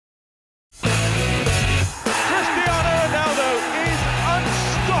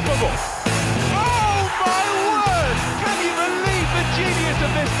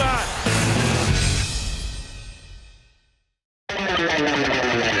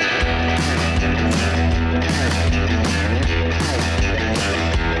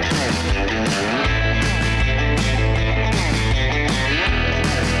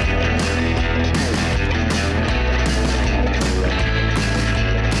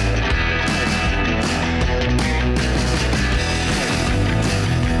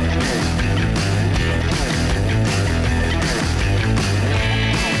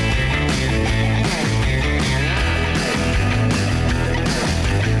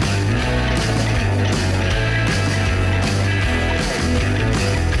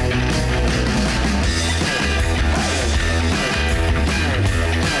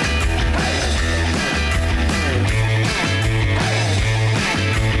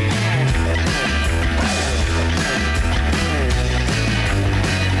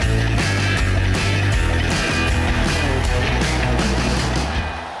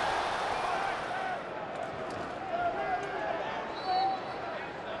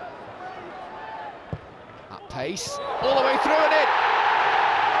Pace all the way through and in.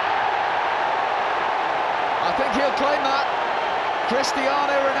 I think he'll claim that.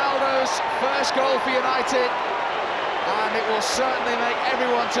 Cristiano Ronaldo's first goal for United, and it will certainly make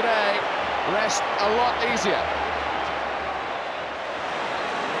everyone today rest a lot easier.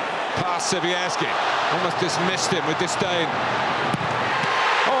 Past Sivierski, almost dismissed him with disdain.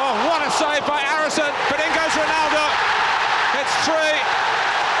 Oh, what a save by Harrison, but in goes Ronaldo. It's 3.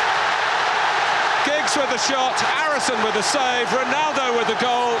 Giggs with the shot, Harrison with the save, Ronaldo with the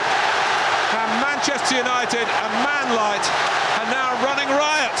goal. And Manchester United, a man light, are now running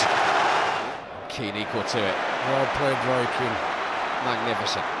riot. Keane equal to it. Well played, Roy Keane.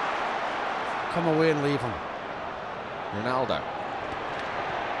 Magnificent. Come away and leave him. Ronaldo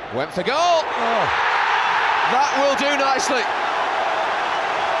went for goal. Oh. That will do nicely.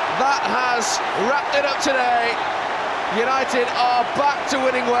 That has wrapped it up today. United are back to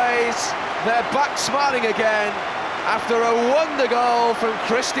winning ways. They're back smiling again after a wonder goal from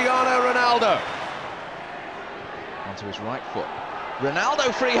Cristiano Ronaldo. Onto his right foot.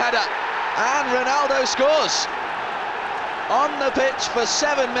 Ronaldo free header, and Ronaldo scores. On the pitch for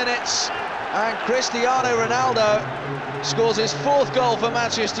 7 minutes, and Cristiano Ronaldo scores his 4th goal for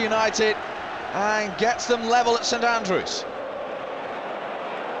Manchester United and gets them level at St Andrews.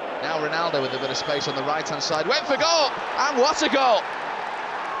 Now Ronaldo with a bit of space on the right-hand side, went for goal, and what a goal!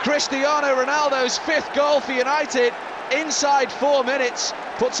 Cristiano Ronaldo's 5th goal for United inside 4 minutes,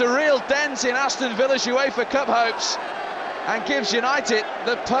 puts a real dent in Aston Villa's UEFA Cup hopes and gives United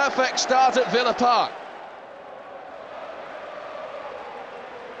the perfect start at Villa Park.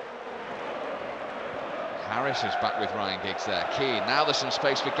 Harris is back with Ryan Giggs there. Keane, now there's some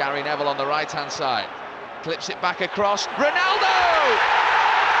space for Gary Neville on the right-hand side. Clips it back across, Ronaldo!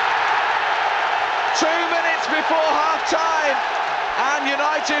 2 minutes before half-time, and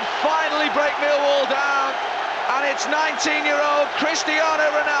United finally break Millwall down, and it's 19-year-old Cristiano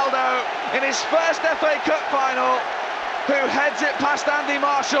Ronaldo in his first FA Cup final who heads it past Andy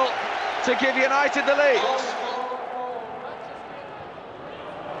Marshall to give United the lead.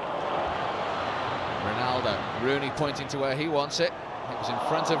 Ronaldo, Rooney pointing to where he wants it. It was in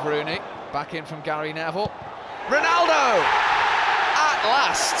front of Rooney, back in from Gary Neville. Ronaldo! At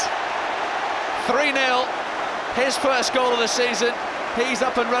last! 3-0, his first goal of the season. He's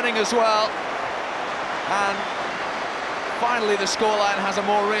up and running as well. And finally the scoreline has a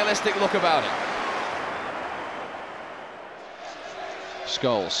more realistic look about it.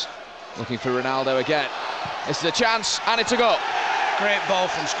 Scholes looking for Ronaldo again. This is a chance, and it's a goal. Great ball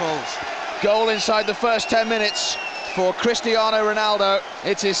from Scholes. Goal inside the first 10 minutes for Cristiano Ronaldo.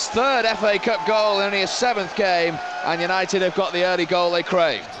 It's his 3rd FA Cup goal in only his 7th game, and United have got the early goal they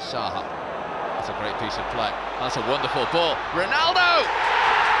craved. Saha. That's a great piece of play. That's a wonderful ball. Ronaldo!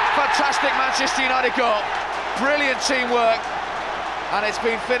 Fantastic Manchester United goal. Brilliant teamwork. And it's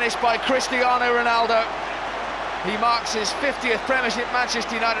been finished by Cristiano Ronaldo. He marks his 50th Premiership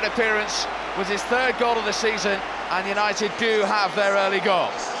Manchester United appearance with his 3rd goal of the season, and United do have their early goal.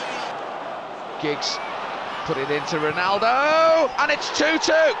 Giggs put it into Ronaldo, and it's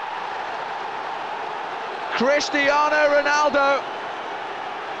 2-2. Cristiano Ronaldo,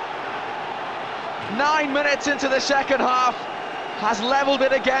 9 minutes into the second half, has levelled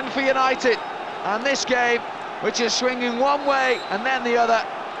it again for United. And this game, which is swinging one way and then the other,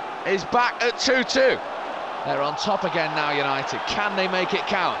 is back at 2-2. They're on top again now, United. Can they make it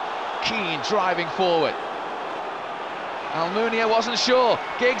count? Keane driving forward. Almunia wasn't sure.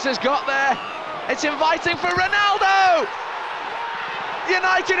 Giggs has got there. It's inviting for Ronaldo!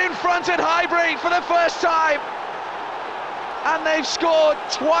 United in front at Highbury for the first time. And they've scored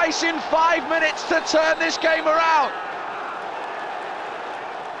twice in 5 minutes to turn this game around.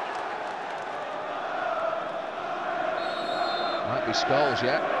 Might be Scholes,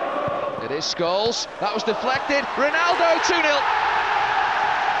 yeah. It is Scholes. That was deflected. Ronaldo, 2-0.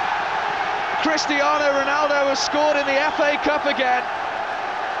 Cristiano Ronaldo has scored in the FA Cup again.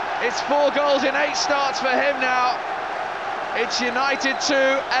 It's 4 goals in 8 starts for him now. It's United 2,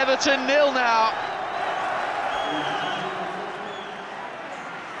 Everton 0 now.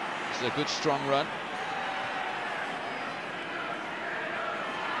 This is a good strong run.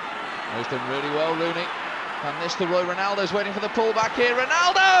 He's done really well, Rooney. And this the Roy. Ronaldo's waiting for the pull back here.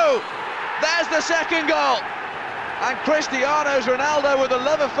 Ronaldo! There's the second goal. And Cristiano's Ronaldo with a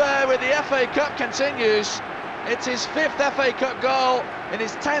love affair with the FA Cup continues. It's his 5th FA Cup goal in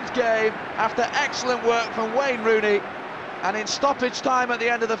his 10th game after excellent work from Wayne Rooney. And in stoppage time at the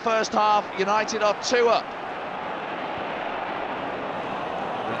end of the first half, United are 2 up.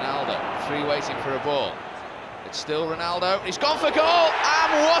 Ronaldo, 3 waiting for a ball. It's still Ronaldo. He's gone for goal,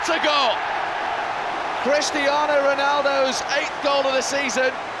 and what a goal! Cristiano Ronaldo's 8th goal of the season,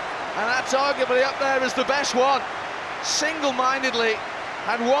 and that's arguably up there as the best one. Single-mindedly,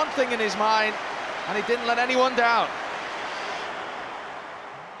 had one thing in his mind, and he didn't let anyone down.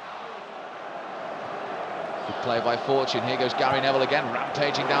 Good play by Fortune. Here goes Gary Neville again,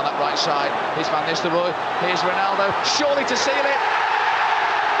 rampaging down that right side. Here's Van Nistelrooy, here's Ronaldo, surely to seal it.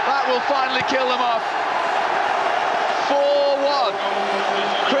 That will finally kill them off. 4-1.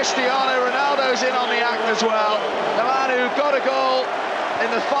 Cristiano Ronaldo's in on the act as well. The man who got a goal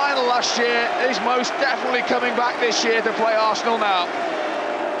in the final last year is most definitely coming back this year to play Arsenal now.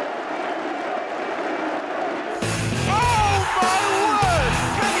 Oh my word!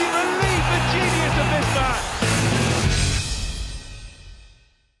 Can you believe the genius of this man?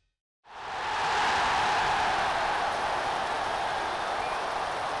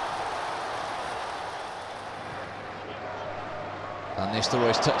 And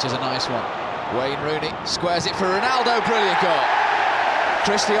Nistelrooy's touch is a nice one. Wayne Rooney squares it for Ronaldo, brilliant goal.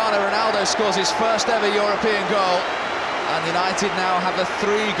 Cristiano Ronaldo scores his first ever European goal, and United now have a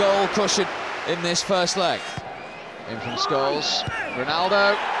 3-goal cushion in this first leg. In from Scholes,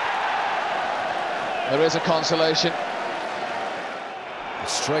 Ronaldo. There is a consolation.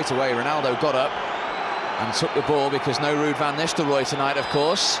 Straight away Ronaldo got up and took the ball, because no Ruud van Nistelrooy tonight, of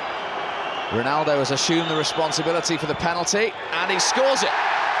course. Ronaldo has assumed the responsibility for the penalty, and he scores it.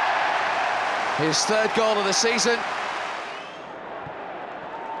 His 3rd goal of the season.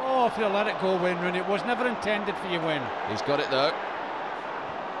 Oh, if you let it go, Wayne Rooney, it was never intended for you, Wayne. He's got it though.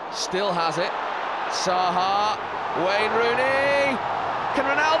 Still has it. Saha, Wayne Rooney. Can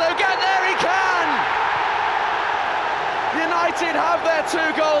Ronaldo get there? He can! United have their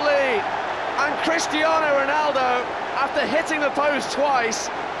 2-goal lead. And Cristiano Ronaldo, after hitting the post twice,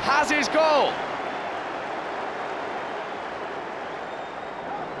 has his goal.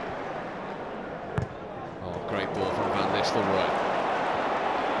 Oh, great ball from Van Nistelrooy.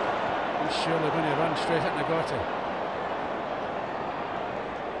 He's surely going to run straight at Nagati.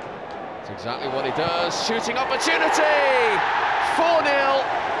 That's exactly what he does. Shooting opportunity! 4-0,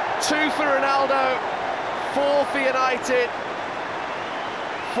 2 for Ronaldo, 4 for United.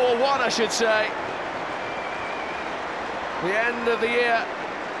 4-1, I should say. The end of the year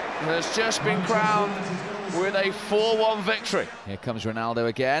has just been crowned with a 4-1 victory. Here comes Ronaldo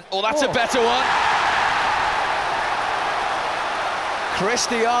again. Oh, that's a better one.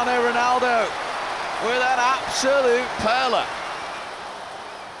 Cristiano Ronaldo with an absolute perler.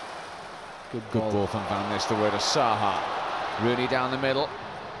 Good ball from Van Nistelrooy to Saha. Rooney down the middle.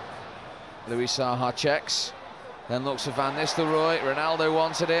 Louis Saha checks. Then looks for Van Nistelrooy. Ronaldo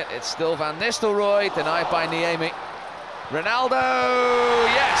wanted it. It's still Van Nistelrooy, denied by Niemi. Ronaldo,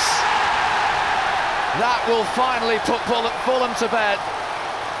 yes! That will finally put Fulham to bed.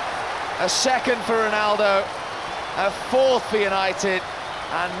 A 2nd for Ronaldo, a 4th for United,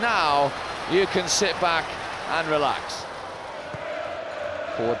 and now you can sit back and relax.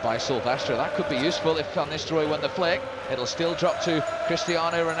 Forward by Silvestre, that could be useful if Van Nistelrooy won the flick. It'll still drop to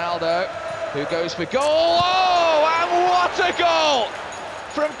Cristiano Ronaldo, who goes for goal. Oh, and what a goal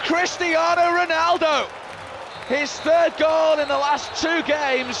from Cristiano Ronaldo! His 3rd goal in the last 2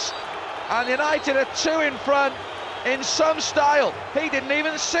 games, and United are 2 in front in some style. He didn't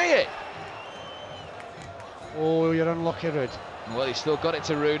even see it. Oh, you're unlucky, Ruud. Well, he's still got it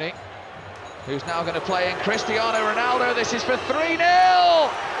to Rooney, who's now going to play in Cristiano Ronaldo. This is for 3-0.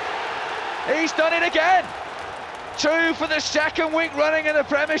 He's done it again. 2 for the 2nd week running in the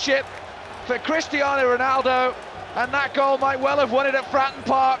Premiership for Cristiano Ronaldo, and that goal might well have won it at Fratton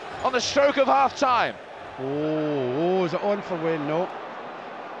Park on the stroke of half-time. Oh, is it on for Wayne? No.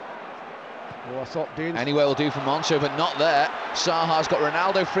 Oh, I thought Dane's... Anywhere will do for Moncho, but not there. Saha's got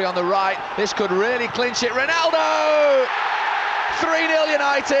Ronaldo free on the right. This could really clinch it. Ronaldo! 3-0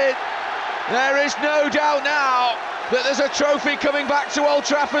 United. There is no doubt now that there's a trophy coming back to Old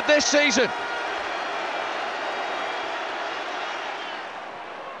Trafford this season.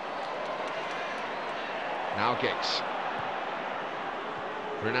 Now Giggs.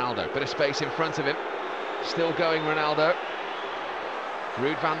 Ronaldo, bit of space in front of him. Still going Ronaldo.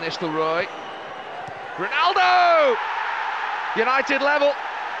 Ruud van Nistelrooy. Ronaldo! United level.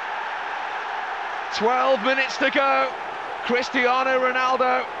 12 minutes to go. Cristiano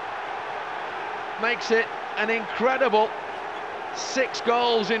Ronaldo makes it an incredible 6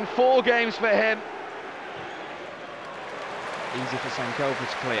 goals in 4 games for him. Easy for Sankofa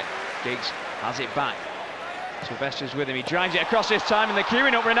to clear. Giggs has it back. Silvestre's with him, he drives it across this time and they're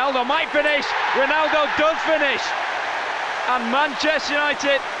queuing up. Ronaldo might finish. Ronaldo does finish. And Manchester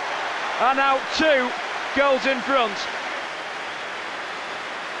United are now 2 goals in front.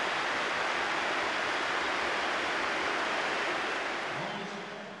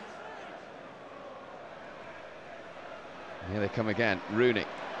 Here they come again, Rooney.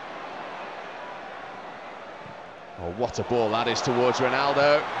 Oh, what a ball that is towards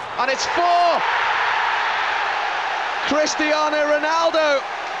Ronaldo. And it's 4! Cristiano Ronaldo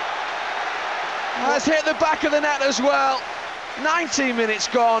has hit the back of the net as well. 19 minutes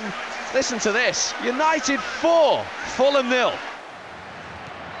gone. Listen to this. United 4, Fulham 0.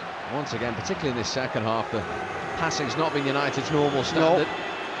 Once again, particularly in this second half, the passing's not been United's normal standard.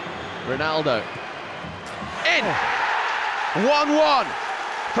 No. Ronaldo. In! 1-1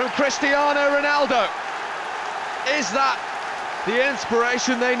 from Cristiano Ronaldo. Is that the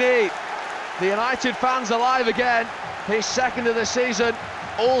inspiration they need? The United fans alive again. His second of the season,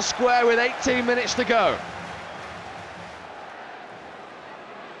 all square with 18 minutes to go.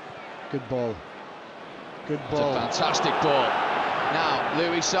 Good ball. Good ball. It's a fantastic ball. Now,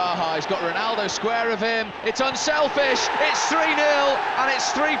 Louis Saha has got Ronaldo square of him. It's unselfish. It's 3-0, and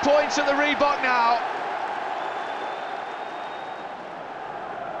it's 3 points at the Reebok now.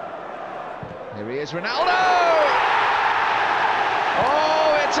 Here he is, Ronaldo!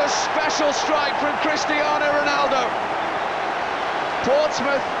 Oh, it's a special strike from Cristiano Ronaldo.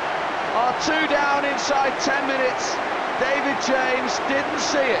 Portsmouth are 2 down inside 10 minutes. David James didn't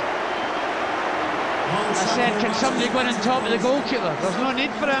see it. I said, can somebody go in on top of the goalkeeper? There's no need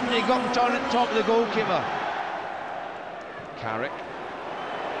for him to go on top of the goalkeeper. Carrick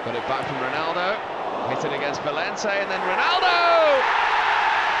got it back from Ronaldo. Hit it against Valente, and then Ronaldo!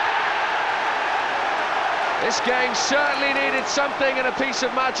 This game certainly needed something and a piece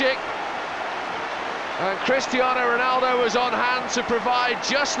of magic. And Cristiano Ronaldo was on hand to provide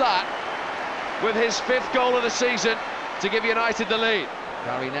just that with his 5th goal of the season to give United the lead.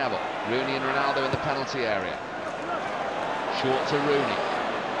 Gary Neville, Rooney and Ronaldo in the penalty area. Short to Rooney.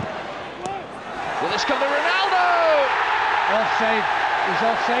 Will this come to Ronaldo? Offside. He's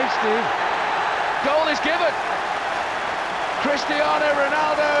offside, Steve. Goal is given. Cristiano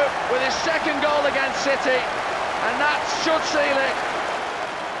Ronaldo with his 2nd goal against City, and that should seal it.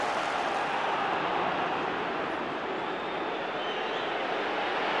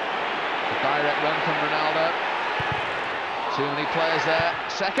 A direct run from Ronaldo. Too many players there.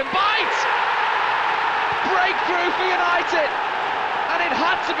 Second bite! Breakthrough for United! And it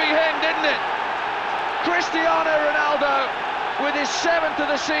had to be him, didn't it? Cristiano Ronaldo with his 7th of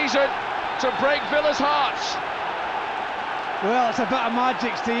the season to break Villa's hearts. Well, it's a bit of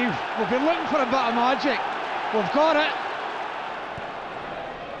magic, Steve. We've been looking for a bit of magic. We've got it.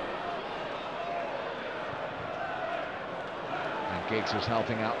 And Giggs was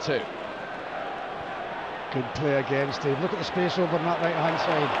helping out too. Good play again, Steve. Look at the space over on that right-hand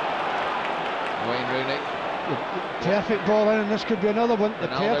side. Wayne Rooney. Perfect ball in, and this could be another one.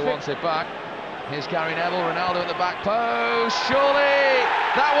 Ronaldo wants it back. Here's Gary Neville, Ronaldo at the back post. Surely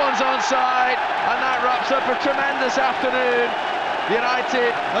that one's onside, and that wraps up a tremendous afternoon.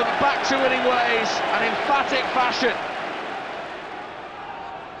 United are back to winning ways, an emphatic fashion.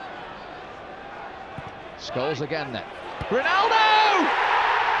 Scholes again then. Ronaldo!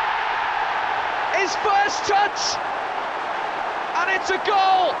 His first touch, and it's a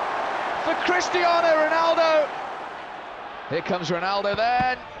goal for Cristiano Ronaldo. Here comes Ronaldo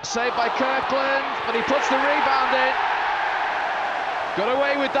then, saved by Kirkland, but he puts the rebound in. Got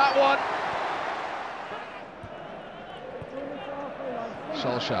away with that one.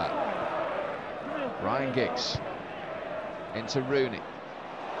 Solskjaer. Ryan Giggs. Into Rooney.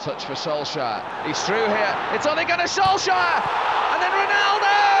 Touch for Solskjaer. He's through here. It's only going to Solskjaer! And then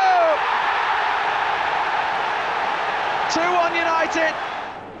Ronaldo! 2-1 United.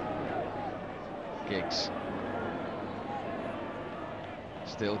 Giggs.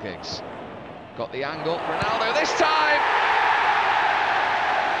 Still Giggs. Got the angle. Ronaldo this time!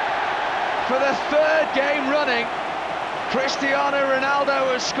 For the 3rd game running, Cristiano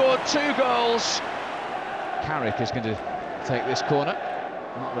Ronaldo has scored 2 goals. Carrick is going to take this corner.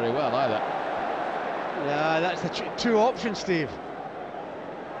 Not very well either. Yeah, that's the 2 options, Steve.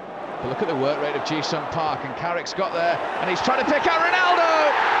 But look at the work rate of Ji-sung Park, and Carrick's got there, and he's trying to pick out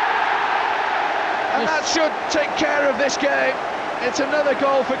Ronaldo! And that should take care of this game. It's another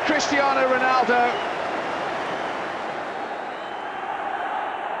goal for Cristiano Ronaldo.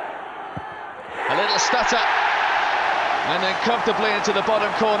 A little stutter, and then comfortably into the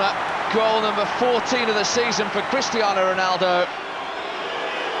bottom corner. Goal number 14 of the season for Cristiano Ronaldo.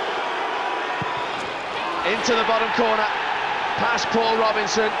 Into the bottom corner, past Paul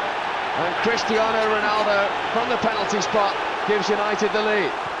Robinson, and Cristiano Ronaldo from the penalty spot gives United the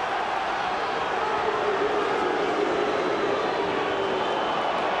lead.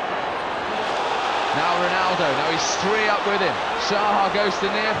 Now Ronaldo, now he's 3 up with him. Saha goes to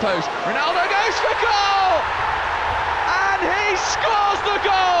the near post. Ronaldo goes for goal! And And he scores the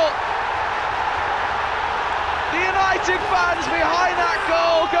goal! The United fans behind that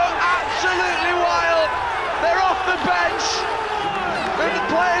goal go absolutely wild. They're off the bench. And the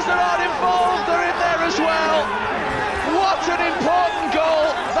players that aren't involved are in there as well. What an important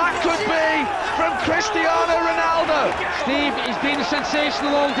goal that could be from Cristiano Ronaldo. Steve, he's been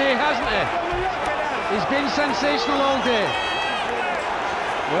sensational all day, hasn't he? He's been sensational all day.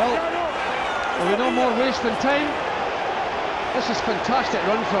 Well, with no more wasting time, this is fantastic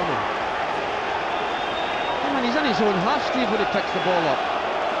run from him. I mean, he's in his own half, Steve, when he picks the ball up.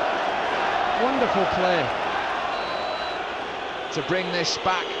 Wonderful play. To bring this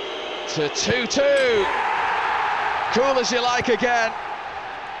back to 2-2. Cool as you like again.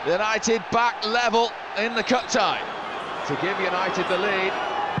 United back level in the cut time to give United the lead.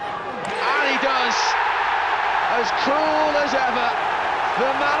 And he does. As cool as ever. The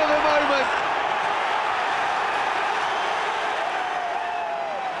man of the moment.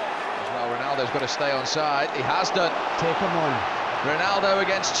 Well, Ronaldo's got to stay on side. He has done. Take him on. Ronaldo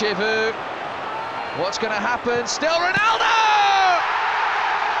against Chivu. What's going to happen? Still Ronaldo!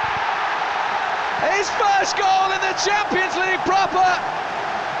 His first goal in the Champions League proper.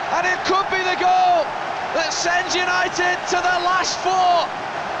 And it could be the goal that sends United to the last four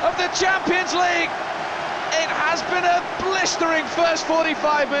of the Champions League. It has been a blistering first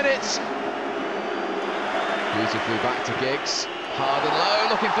 45 minutes. Beautifully back to Giggs. Hard and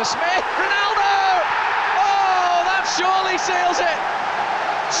low, looking for Smith. Ronaldo! Oh, that surely seals it.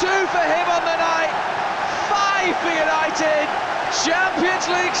 2 for him on the night. 5 for United. Champions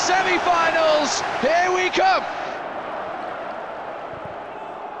League semi-finals. Here we come.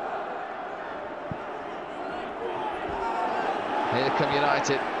 Here come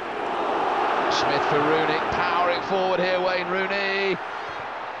United. Smith for Rooney, powering forward here, Wayne Rooney.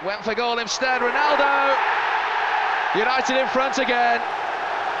 Went for goal instead, Ronaldo. United in front again.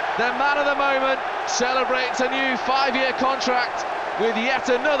 The man of the moment celebrates a new 5-year contract with yet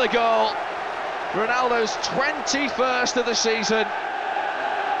another goal. Ronaldo's 21st of the season.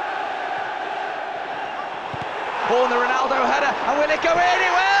 Oh, the Ronaldo header, and will it go in?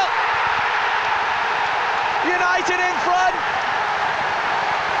 It will! United in front.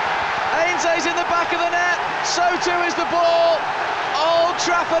 Ainsley's in the back of the net, so too is the ball. Old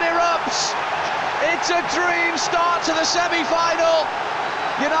Trafford erupts. It's a dream start to the semi-final.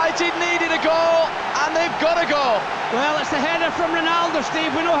 United needed a goal, and they've got a goal. Well, it's the header from Ronaldo,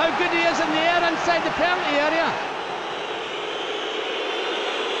 Steve. We know how good he is in the air inside the penalty area.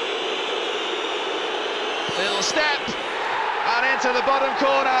 Little step, and into the bottom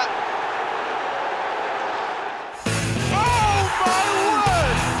corner.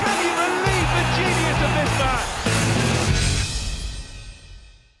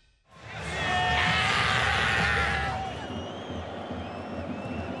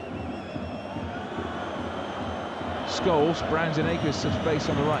 Scholes, Browns and acres of space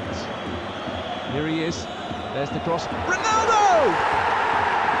on the right. Here he is. There's the cross. Ronaldo!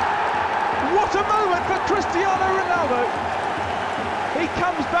 What a moment for Cristiano Ronaldo! He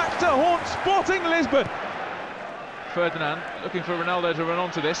comes back to haunt Sporting Lisbon. Ferdinand looking for Ronaldo to run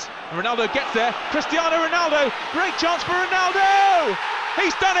onto this. And Ronaldo gets there. Cristiano Ronaldo! Great chance for Ronaldo!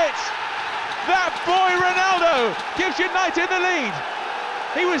 He's done it! That boy Ronaldo gives United the lead.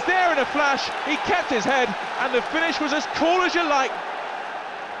 He was there in a flash, he kept his head, and the finish was as cool as you like.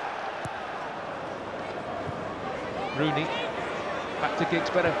 Rooney, back to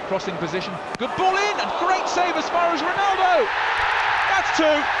Giggs, better crossing position. Good ball in, and great save as far as Ronaldo. That's 2.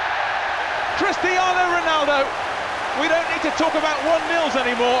 Cristiano Ronaldo. We don't need to talk about 1-0s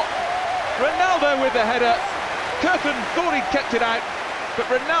anymore. Ronaldo with the header. Kirkland thought he'd kept it out, but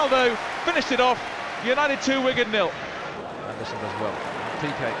Ronaldo finished it off. United 2, Wigan 0. Anderson does well.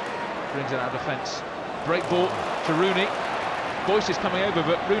 Piqué brings it out of defence. Break ball to Rooney. Boyce is coming over,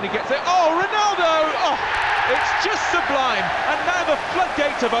 but Rooney gets there. Oh, Ronaldo! Oh, it's just sublime. And now the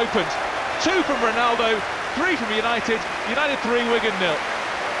floodgates have opened. 2 from Ronaldo, 3 from United. United 3, Wigan 0.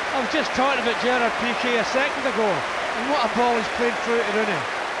 I was just talking about Gerard Piqué a second ago. And what a ball he's played through to Rooney.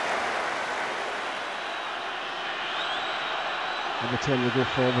 Every time they go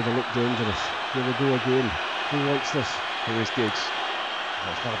forward, they look dangerous. Here we go again. Who likes this? Here is Giggs.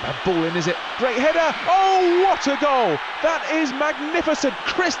 Oh, it's not a bad ball in, is it? Great header! Oh, what a goal! That is magnificent!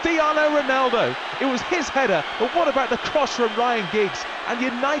 Cristiano Ronaldo. It was his header, but what about the cross from Ryan Giggs? And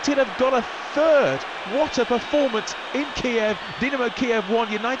United have got a 3rd. What a performance in Kiev. Dynamo Kiev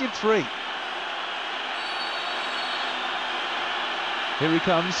 1, United 3. Here he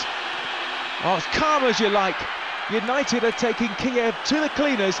comes. Oh, as calm as you like. United are taking Kiev to the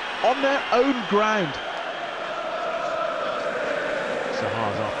cleaners on their own ground.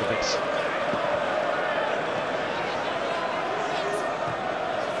 miles after this.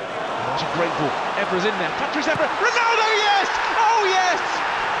 That's a great ball. Evra's in there. Patrice Evra. Ronaldo, yes! Oh, yes!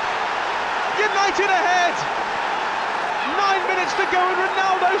 United ahead! 9 minutes to go and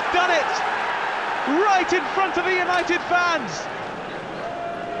Ronaldo's done it! Right in front of the United fans!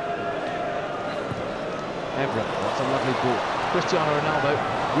 Evra, that's a lovely ball. Cristiano Ronaldo,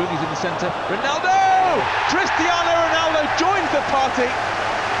 Rooney's in the centre. Ronaldo! Cristiano Ronaldo joins the party.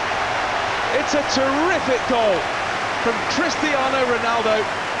 It's a terrific goal from Cristiano Ronaldo.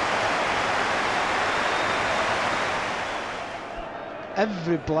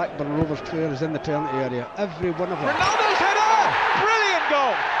 Every Blackburn Rovers player is in the penalty area, every one of them. Ronaldo's header! Brilliant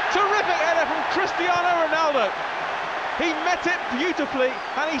goal! Terrific header from Cristiano Ronaldo. He met it beautifully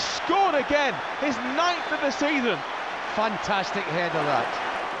and he scored again, his 9th of the season. Fantastic header that.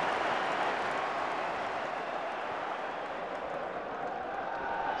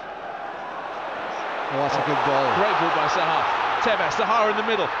 Oh, that's a good ball. Great ball by Sahar. Tevez, Sahar in the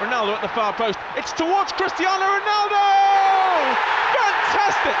middle. Ronaldo at the far post. It's towards Cristiano Ronaldo!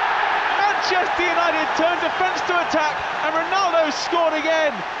 Fantastic! Manchester United turn defence to attack and Ronaldo scored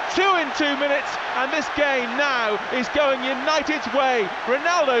again. 2 in 2 minutes and this game now is going United's way.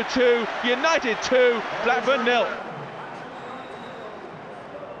 Ronaldo 2, United 2, Blackburn 0.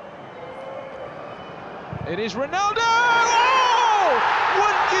 It is Ronaldo! Oh!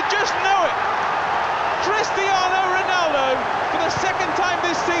 Wouldn't you just know it? Cristiano Ronaldo, for the 2nd time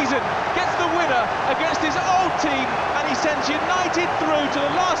this season, gets the winner against his old team and he sends United through to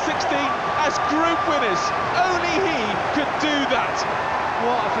the last 16 as group winners. Only he could do that.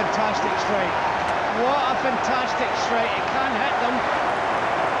 What a fantastic strike. What a fantastic strike. It can't hit them.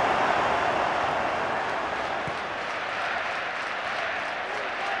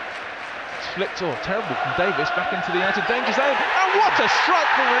 Flicked, terrible from Davis, back into the United danger zone. And what a strike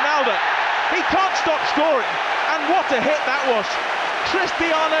from Ronaldo. He can't stop scoring, and what a hit that was.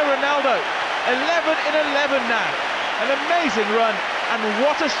 Cristiano Ronaldo, 11 in 11 now. An amazing run, and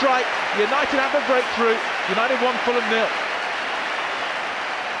what a strike. United have the breakthrough. United 1, Fulham 0.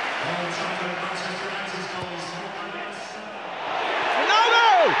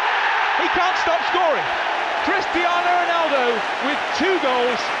 Ronaldo! He can't stop scoring. Cristiano Ronaldo with 2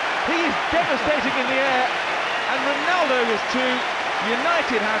 goals. He is devastating in the air, and Ronaldo has 2.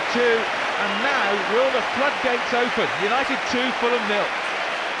 United have 2. And now, will the floodgates open? United 2, Fulham 0.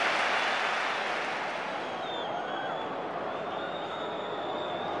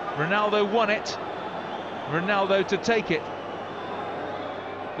 Ronaldo won it. Ronaldo to take it.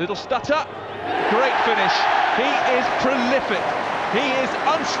 Little stutter. Great finish. He is prolific. He is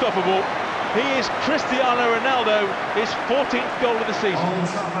unstoppable. He is Cristiano Ronaldo, his 14th goal of the season. Old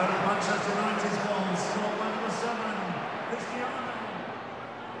Trafford, Manchester United's goal, scored by number 7, Cristiano.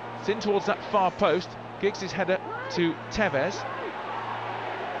 It's in towards that far post. Giggs' header to Tevez.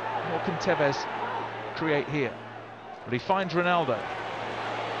 What can Tevez create here? But he finds Ronaldo.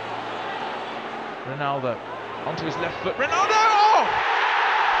 Ronaldo onto his left foot. Ronaldo! Oh!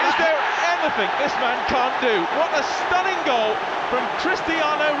 Is there anything this man can't do? What a stunning goal from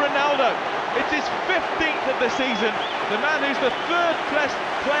Cristiano Ronaldo. It's his 15th of the season. The man who's the 3rd best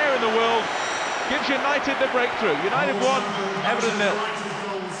player in the world gives United the breakthrough. United 1, Everton 0.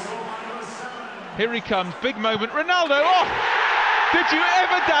 Here he comes, big moment. Ronaldo, oh! Did you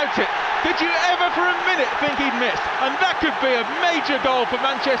ever doubt it? Did you ever for a minute think he'd missed? And that could be a major goal for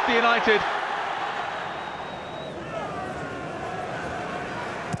Manchester United.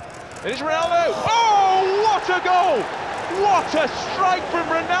 It is Ronaldo. Oh, what a goal! What a strike from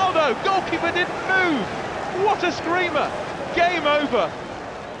Ronaldo. Goalkeeper didn't move. What a screamer. Game over.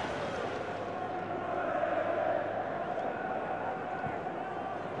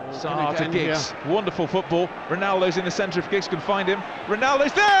 Sahar to Giggs. Wonderful football. Ronaldo's in the centre if Giggs can find him.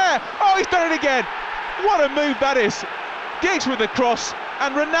 Ronaldo's there! Oh, he's done it again! What a move that is! Giggs with the cross,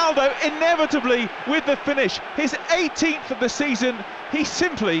 and Ronaldo inevitably with the finish. His 18th of the season. He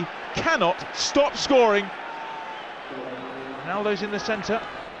simply cannot stop scoring. Ronaldo's in the centre.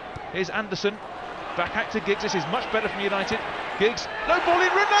 Here's Anderson. Back out to Giggs. This is much better from United. Giggs, no ball in.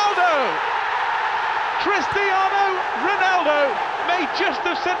 Ronaldo! Cristiano Ronaldo may just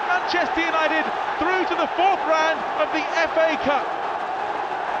have sent Manchester United through to the 4th round of the FA Cup.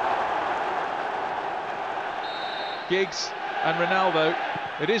 Giggs and Ronaldo.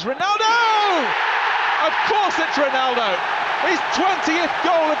 It is Ronaldo! Of course it's Ronaldo! His 20th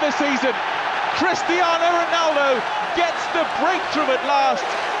goal of the season. Cristiano Ronaldo gets the breakthrough at last.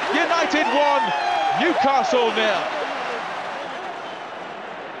 United 1, Newcastle 0.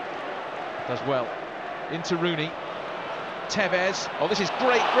 Does well. Into Rooney. Tevez. Oh, this is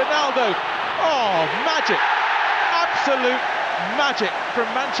great. Ronaldo. Oh, magic. Absolute magic from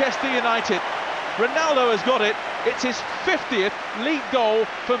Manchester United. Ronaldo has got it. It's his 50th league goal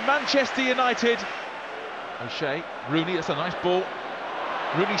for Manchester United. O'Shea, Rooney, that's a nice ball.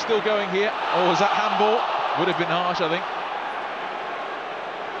 Rooney still going here. Oh, was that handball? Would have been harsh, I think.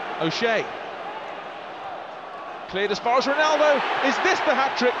 O'Shea. Cleared as far as Ronaldo. Is this the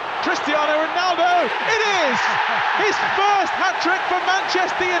hat-trick? Cristiano Ronaldo! It is! His first hat-trick for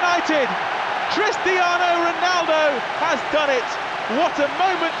Manchester United. Cristiano Ronaldo has done it. What a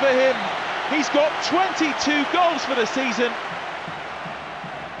moment for him. He's got 22 goals for the season.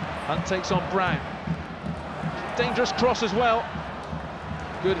 Hunt takes on Brown. Dangerous cross as well.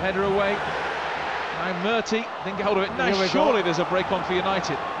 Good header away. Now Murty didn't get hold of it. Now surely there's a break on for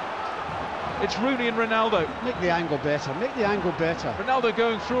United. It's Rooney and Ronaldo. Make the angle better, make the angle better. Ronaldo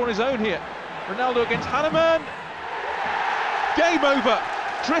going through on his own here. Ronaldo against Hanneman. Game over.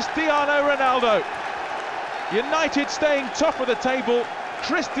 Cristiano Ronaldo. United staying top of the table.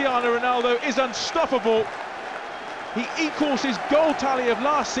 Cristiano Ronaldo is unstoppable. He equals his goal tally of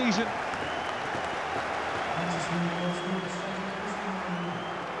last season.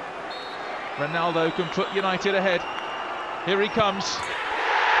 Ronaldo can put United ahead. Here he comes.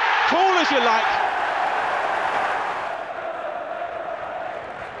 Cool as you like.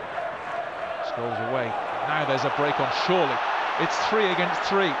 Scrolls away. Now there's a break on, surely. It's 3 against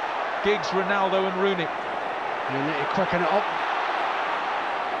 3. Giggs, Ronaldo and Rooney. You need to quicken it up.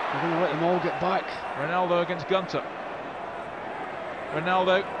 You're going to let them all get back. Ronaldo against Gunter.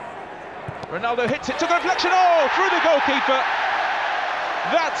 Ronaldo hits it, took a deflection, oh, through the goalkeeper.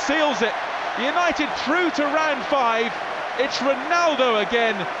 That seals it. United through to round 5. It's Ronaldo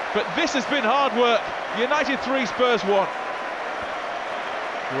again, but this has been hard work. United 3, Spurs 1.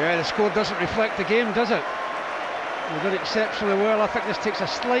 Yeah, the score doesn't reflect the game, does it? We've done exceptionally well. I think this takes a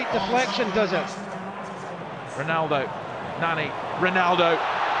slight deflection, does it? Ronaldo, Nani, Ronaldo.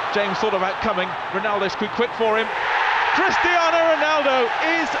 James thought about coming. Ronaldo's quick for him. Cristiano Ronaldo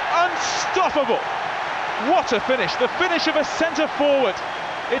is unstoppable. What a finish, the finish of a centre forward.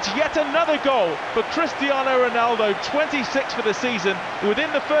 It's yet another goal for Cristiano Ronaldo, 26 for the season.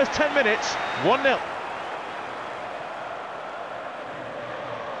 Within the first 10 minutes, 1-0.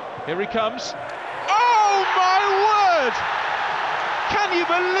 Here he comes. Oh my word! Can you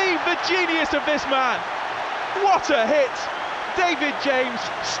believe the genius of this man? What a hit! David James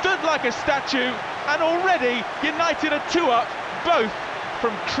stood like a statue, and already United are 2 up, both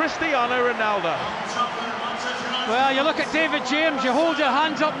from Cristiano Ronaldo. Well, you look at David James, you hold your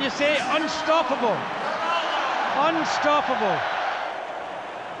hands up and you say, unstoppable. Unstoppable.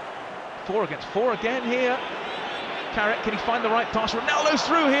 4 against 4 again here. Carrick, can he find the right pass? Ronaldo's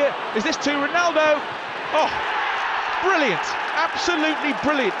through here. Is this to Ronaldo? Oh, brilliant. Absolutely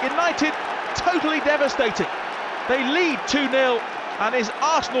brilliant. United totally devastating. They lead 2-0, and is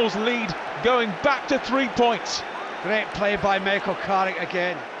Arsenal's lead going back to 3 points. Great play by Michael Carrick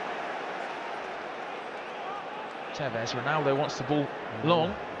again. Tevez, Ronaldo wants the ball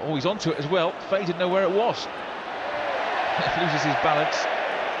long. Oh, he's onto it as well. Faye didn't know where it was. Loses his balance.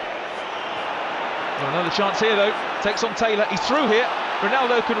 Got another chance here though. Takes on Taylor. He's through here.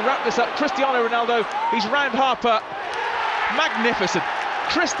 Ronaldo can wrap this up. Cristiano Ronaldo. He's round Harper. Magnificent.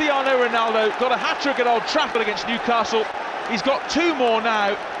 Cristiano Ronaldo got a hat-trick at Old Trafford against Newcastle. He's got 2 more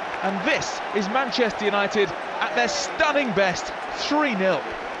now. And this is Manchester United at their stunning best. 3-0.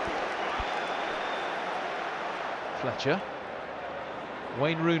 Fletcher.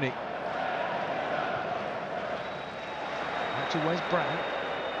 Wayne Rooney. Out to Wes Brown.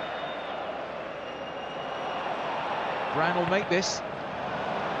 Brown will make this.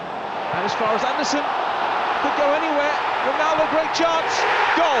 And as far as Anderson. Could go anywhere. Ronaldo, great chance.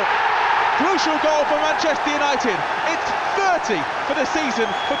 Goal. Crucial goal for Manchester United. It's 30 for the season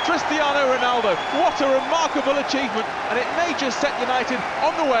for Cristiano Ronaldo. What a remarkable achievement, and it may just set United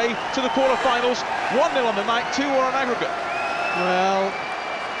on the way to the quarter-finals. 1-0 on the night, 2 or on aggregate. Well,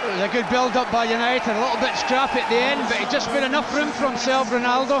 it was a good build-up by United, a little bit scrappy at the end, but he just made enough room for himself,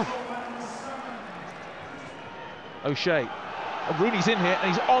 Ronaldo. O'Shea. Rooney's in here,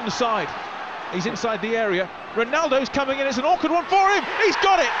 and he's onside. He's inside the area. Ronaldo's coming in. It's an awkward one for him. He's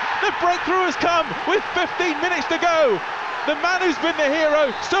got it. The breakthrough has come with 15 minutes to go. The man who's been the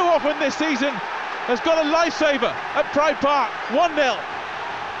hero so often this season has got a lifesaver at Pride Park. 1-0.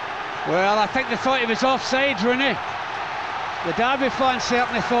 Well, I think they thought he was offside, Rooney. The Derby fans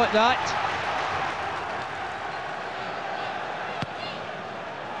certainly thought that.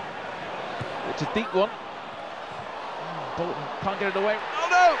 It's a deep one. Bolton can't get it away. Oh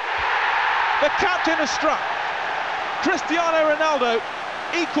no! The captain has struck. Cristiano Ronaldo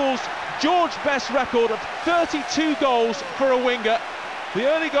equals George Best's record of 32 goals for a winger. The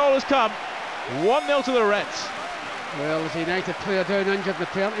early goal has come, 1-0 to the Reds. Well, as a United player down injured in the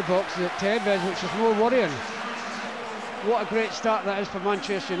penalty box is at Tevez, which is more worrying. What a great start that is for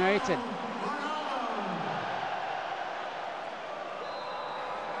Manchester United.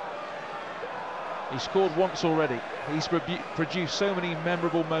 He scored once already. He's produced so many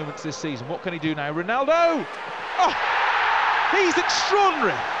memorable moments this season. What can he do now? Ronaldo! Oh, he's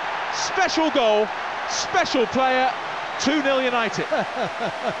extraordinary. Special goal, special player, 2-0 United.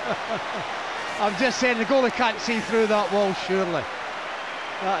 I'm just saying the goalie can't see through that wall, surely.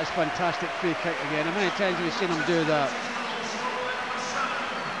 That is fantastic free kick again. How many times have we seen him do that?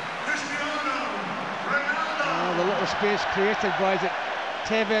 Oh, the little space created by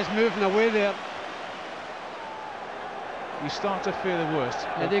Tevez moving away there. You start to fear the worst.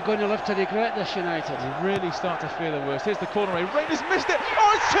 Are they going to live to regret this, United? You really start to fear the worst. Here's the corner. Rangers missed it.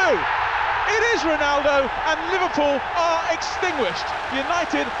 Oh, it's two! It is Ronaldo, and Liverpool are extinguished.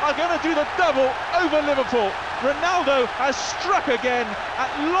 United are going to do the double over Liverpool. Ronaldo has struck again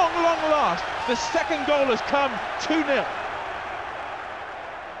at long, long last. The second goal has come, 2-0.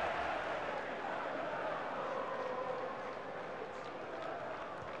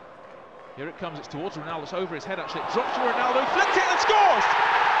 Here it comes, it's towards Ronaldo, it's over his head actually, it drops to Ronaldo, flicked it and scores!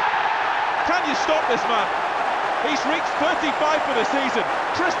 Can you stop this man? He's reached 35 for the season.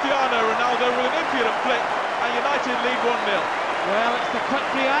 Cristiano Ronaldo with an impudent flick, and United lead 1-0. Well, it's the quick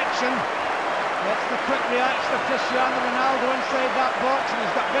reaction. It's the quick reaction of Cristiano Ronaldo inside that box, and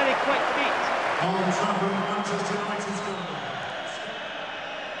he's got very quick feet. Old Trafford, Manchester United's goal.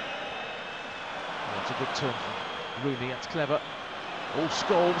 That's a good turn from Rooney, that's clever. All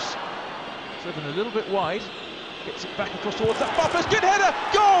Scholes. Driven a little bit wide, gets it back across towards that far post, good header,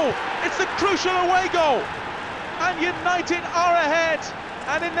 goal! It's the crucial away goal, and United are ahead,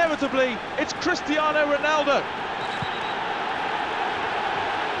 and inevitably it's Cristiano Ronaldo.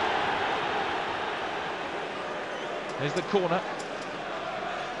 There's the corner,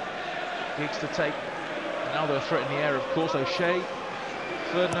 Giggs to take, Ronaldo a threat in the air of course, O'Shea,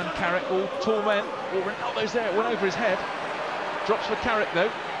 Ferdinand, Carrick, all tall men, Ronaldo's there, it went over his head, drops for Carrick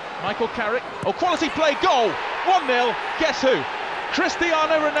though, Michael Carrick, oh quality play, goal, 1-0, guess who?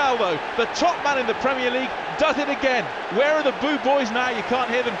 Cristiano Ronaldo, the top man in the Premier League, does it again. Where are the boo boys now? You can't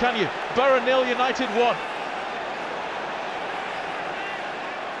hear them, can you? Borough 0, United 1.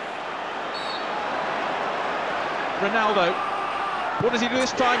 Ronaldo, what does he do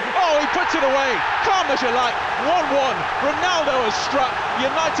this time? Oh, he puts it away, calm as you like, 1-1, Ronaldo has struck,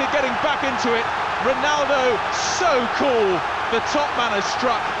 United getting back into it, Ronaldo so cool. The top man has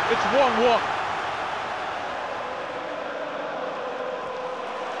struck, it's 1-1.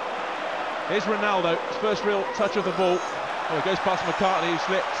 Here's Ronaldo, his first real touch of the ball. Oh, it goes past McCartney who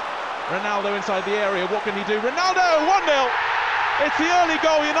slipped. Ronaldo inside the area, what can he do? Ronaldo, 1-0! It's the early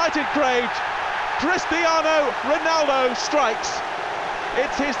goal United craved. Cristiano Ronaldo strikes.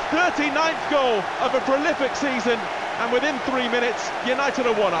 It's his 39th goal of a prolific season, and within 3 minutes, United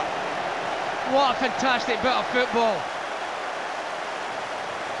are 1 up. What a fantastic bit of football.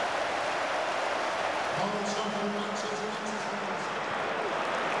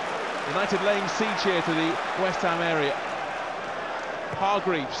 United laying siege here to the West Ham area.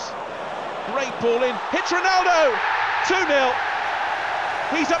 Hargreaves, great ball in, hits Ronaldo, 2-0.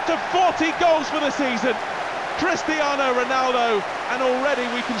 He's up to 40 goals for the season. Cristiano Ronaldo, and already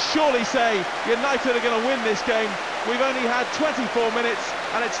we can surely say United are going to win this game. We've only had 24 minutes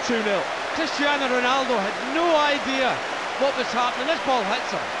and it's 2-0. Cristiano Ronaldo had no idea what was happening. This ball hits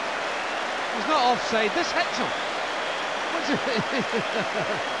him. He's not offside, this hits him.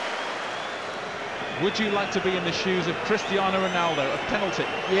 Would you like to be in the shoes of Cristiano Ronaldo? A penalty.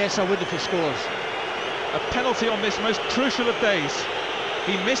 Yes, I would if he scores. A penalty on this most crucial of days.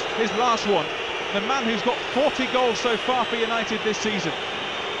 He missed his last one. The man who's got 40 goals so far for United this season.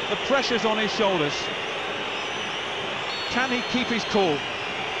 The pressure's on his shoulders. Can he keep his cool?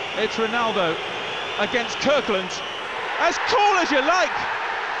 It's Ronaldo against Kirkland. As cool as you like.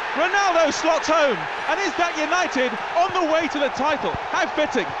 Ronaldo slots home, and is that United on the way to the title? How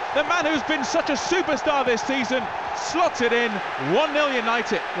fitting. The man who's been such a superstar this season slots it in, 1-0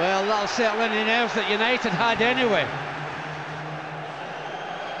 United. Well, that'll settle any nerves that United had anyway.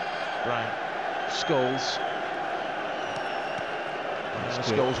 Brown, Scholes.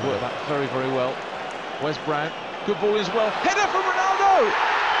 Scholes worked that very, very well. Where's Brown? Good ball as well. Header from Ronaldo!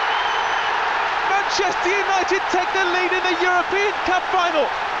 Manchester United take the lead in the European Cup final.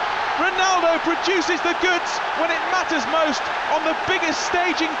 Ronaldo produces the goods when it matters most on the biggest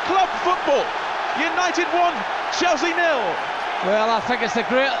stage in club football. United 1, Chelsea 0. Well, I think it's a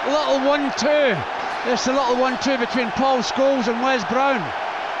great little 1-2. It's a little 1-2 between Paul Scholes and Wes Brown.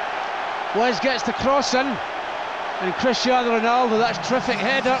 Wes gets the cross in, and Cristiano Ronaldo, that's a terrific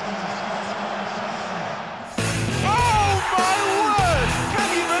header. Oh my word! Can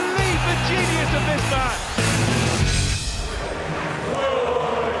you believe the genius of this man?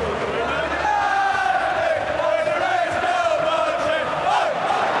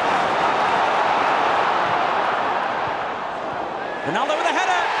 Ronaldo with a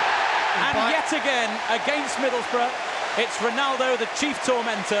header, and yet again against Middlesbrough, it's Ronaldo, the chief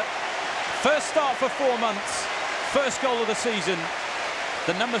tormentor. First start for 4 months, first goal of the season.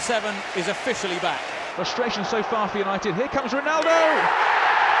 The number 7 is officially back. Frustration so far for United. Here comes Ronaldo,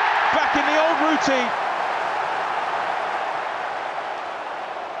 back in the old routine.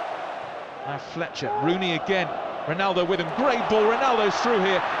 Now Fletcher, Rooney again. Ronaldo with him, great ball. Ronaldo's through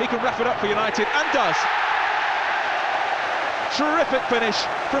here. He can wrap it up for United, and does. Terrific finish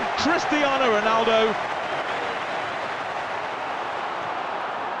from Cristiano Ronaldo.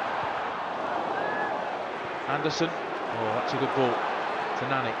 Anderson, oh, that's a good ball to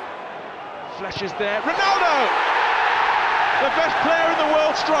Nani. Flashes there, Ronaldo! The best player in the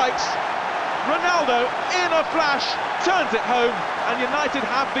world strikes. Ronaldo, in a flash, turns it home, and United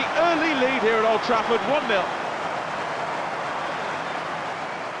have the early lead here at Old Trafford, 1-0.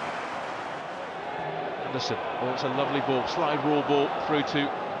 Anderson, oh, it's a lovely ball, slide raw ball through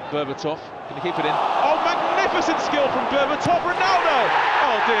to Berbatov. Can he keep it in? Oh, magnificent skill from Berbatov. Ronaldo!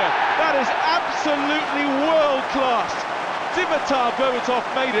 Oh dear, that is absolutely world class. Dimitar Berbatov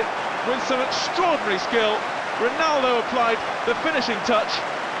made it with some extraordinary skill. Ronaldo applied the finishing touch.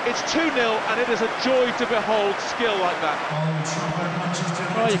 It's 2-0, and it is a joy to behold skill like that.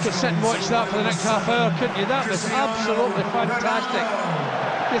 Oh, you could sit and watch that for the next half hour, couldn't you? That was absolutely fantastic.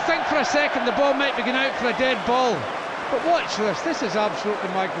 You think for a second the ball might be going out for a dead ball, but watch this. This is absolutely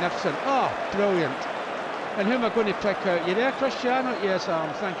magnificent. Oh, brilliant. And who am I going to pick out? You there, Cristiano? Yes, I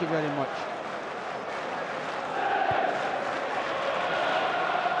am. Thank you very much.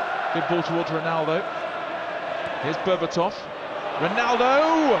 Good ball towards Ronaldo. Here's Berbatov.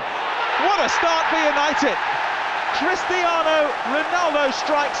 Ronaldo! What a start for United! Cristiano Ronaldo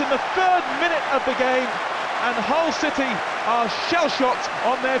strikes in the 3rd minute of the game, and Hull City are shell-shocked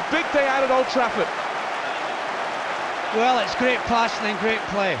on their big day out at Old Trafford. Well, it's great passing and great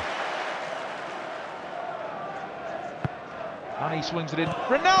play. And he swings it in.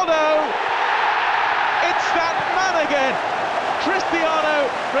 Ronaldo! It's that man again! Cristiano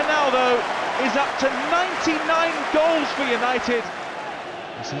Ronaldo is up to 99 goals for United.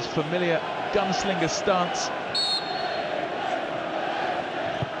 This is familiar gunslinger stance.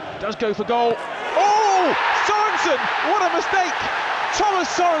 Does go for goal. Oh! Sorensen! What a mistake! Thomas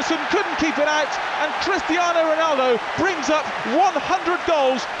Sorensen couldn't keep it out, and Cristiano Ronaldo brings up 100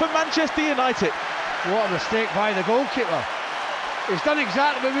 goals for Manchester United. What a mistake by the goalkeeper. He's done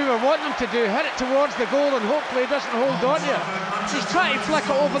exactly what we were wanting him to do, hit it towards the goal, and hopefully he doesn't hold on to it. He's trying to flick it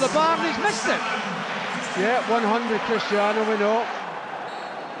over the bar and he's missed it. Yeah, 100 Cristiano, we know.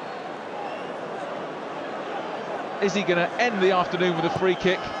 Is he going to end the afternoon with a free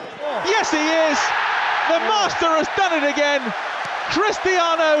kick? Yes, he is! The master has done it again!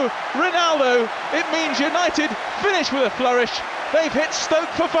 Cristiano Ronaldo. It means United finish with a flourish. They've hit Stoke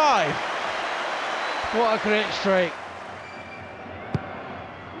for 5. What a great strike.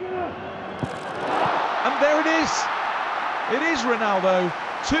 And there it is. It is Ronaldo,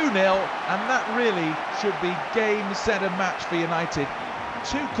 2-0, and that really should be game, set and match for United.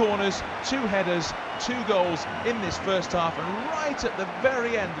 2 corners, 2 headers, 2 goals in this first half, and right at the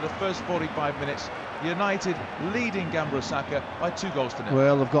very end of the first 45 minutes, United leading Gambro-Saka by 2-0.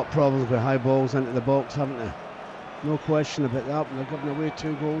 Well, they've got problems with high balls into the box, haven't they? No question about that, but they're giving away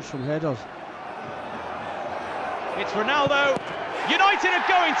 2 goals from headers. It's Ronaldo. United are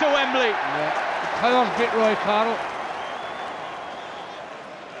going to Wembley. Yeah. Colours beat Roy Carroll.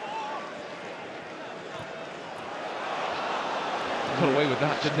 Got away with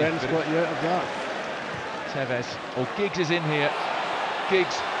that, didn't he? Got you out of that. Tevez. Oh, Giggs is in here.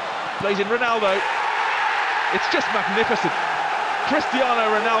 Giggs plays in Ronaldo. It's just magnificent. Cristiano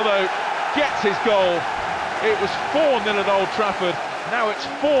Ronaldo gets his goal. It was 4-0 at Old Trafford. Now it's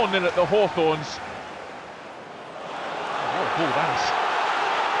 4-0 at the Hawthorns. Oh, what a ball that is.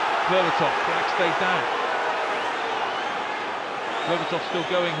 Berbatov can stay down. Berbatov still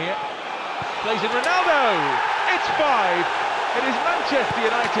going here. Plays in Ronaldo. It's 5. It is Manchester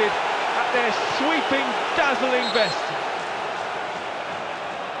United at their sweeping, dazzling best.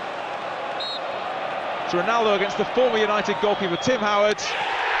 It's Ronaldo against the former United goalkeeper Tim Howard.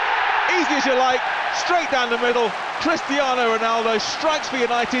 Easy as you like, straight down the middle. Cristiano Ronaldo strikes for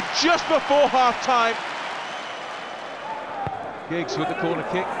United just before half-time. Giggs with the corner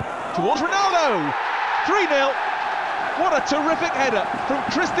kick towards Ronaldo. 3-0. What a terrific header from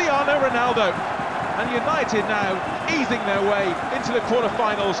Cristiano Ronaldo. And United now easing their way into the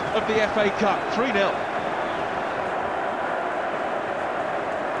quarter-finals of the FA Cup. 3-0.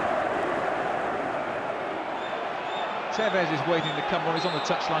 Tevez is waiting to come on, he's on the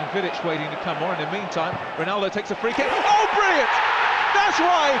touchline. Vidic waiting to come on. In the meantime, Ronaldo takes a free kick. Oh, brilliant! That's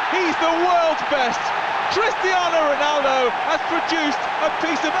why he's the world's best. Cristiano Ronaldo has produced a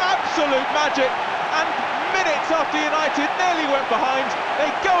piece of absolute magic, and minutes after United nearly went behind, they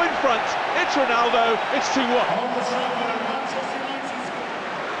go in front. It's Ronaldo, it's 2-1.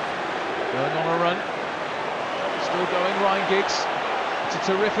 Going on a run. Still going, Ryan Giggs. It's a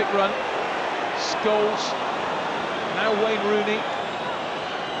terrific run. Scholes. Now Wayne Rooney.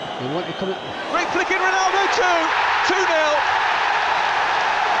 They want to come. Great flick in, Ronaldo 2-0.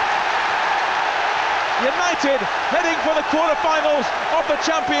 United heading for the quarter-finals of the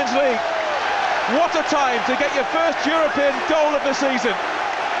Champions League. What a time to get your first European goal of the season.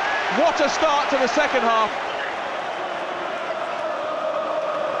 What a start to the second half.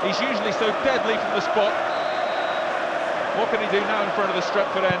 He's usually so deadly from the spot. What can he do now in front of the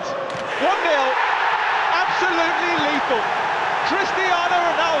Stretford end? 1-0. Absolutely lethal. Cristiano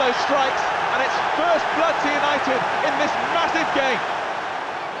Ronaldo strikes, and it's first blood to United in this massive game.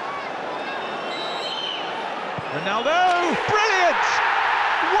 Ronaldo, brilliant!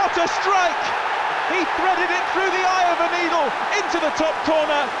 What a strike! He threaded it through the eye of a needle into the top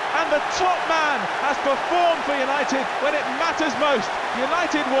corner, and the top man has performed for United when it matters most.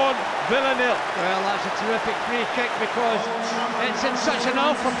 United won, Villa 0. Well, that's a terrific free kick because it's in such an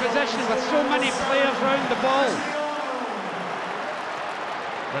awkward position with so many players round the ball.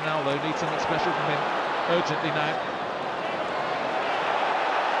 Ronaldo needs something special from him urgently now.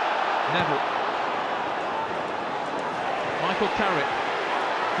 Neville. Michael Carrick.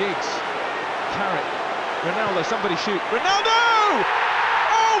 Giggs. Carrick. Ronaldo, somebody shoot. Ronaldo!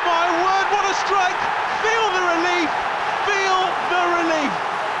 Oh my word, what a strike! Feel the relief! Feel the relief!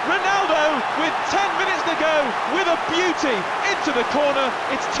 Ronaldo with 10 minutes to go with a beauty into the corner.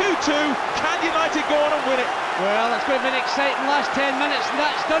 It's 2-2. Can United go on and win it? Well, it's going to be an exciting last 10 minutes, and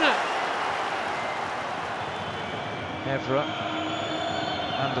that's done it. Evra.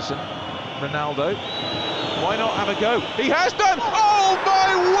 Anderson. Ronaldo. Why not have a go? He has done! Oh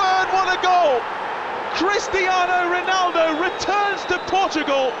my word, what a goal! Cristiano Ronaldo returns to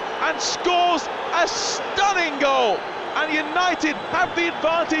Portugal and scores a stunning goal. And United have the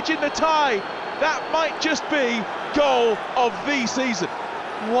advantage in the tie. That might just be goal of the season.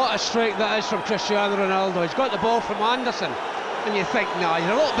 What a strike that is from Cristiano Ronaldo. He's got the ball from Anderson, and you think, nah,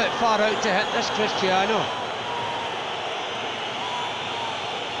 you're a little bit far out to hit this Cristiano.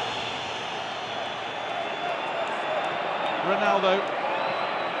 Ronaldo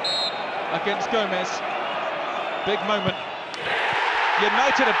against Gomez. Big moment.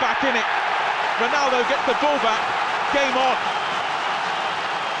 United are back in it. Ronaldo gets the ball back. Game on.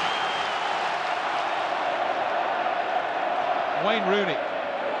 Wayne Rooney.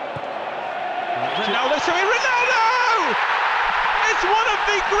 Ronaldo, It's one of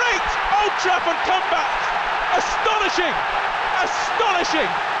the great Old Trafford comebacks. Astonishing.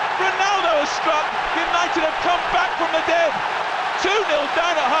 Astonishing. Ronaldo has struck. United have come back from the dead. 2-0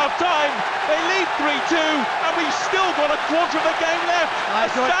 down at half-time. They lead 3-2, and we've still got a quarter of the game left.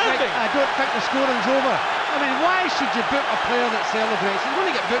 Astounding. I don't think the scoring's over. I mean, why should you book a player that celebrates? He's going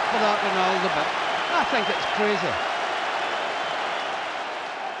to get booked for that, Ronaldo, but I think it's crazy.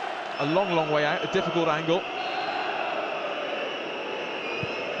 A long, long way out, a difficult angle.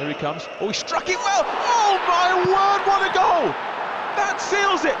 Here he comes. Oh, he struck it well. Oh, my word, what a goal! That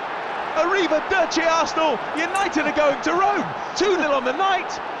seals it. Arrivederci Arsenal. United are going to Rome. 2-0 on the night,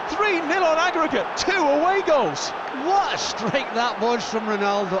 3-0 on aggregate, 2 away goals. What a strike that was from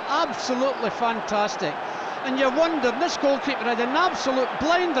Ronaldo. Absolutely fantastic. And you wonder, this goalkeeper had an absolute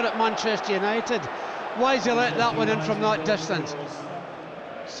blinder at Manchester United. Why has he let that one in from that distance?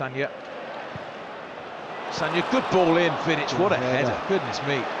 Sanya, good ball in, Vidic. What a header. Goodness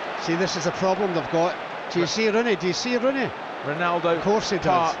me. See, this is a problem they've got. Do you see Rooney? Do you see Rooney? Ronaldo. Of course he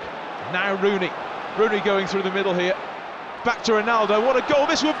does. Now Rooney. Rooney going through the middle here. Back to Ronaldo. What a goal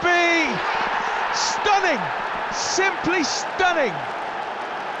this would be! Stunning! Simply stunning!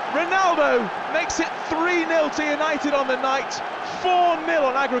 Ronaldo makes it 3-0 to United on the night. 4-0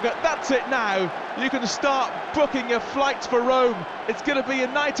 on aggregate. That's it now. You can start booking your flights for Rome. It's going to be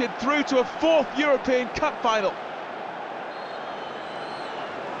United through to a 4th European Cup final.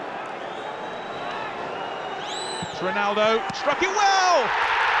 Ronaldo struck it well.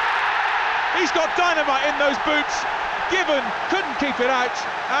 He's got dynamite in those boots. Given couldn't keep it out,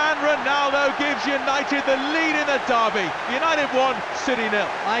 and Ronaldo gives United the lead in the derby. United 1, City 0.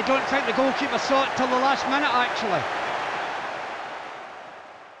 I don't think the goalkeeper saw it till the last minute, actually.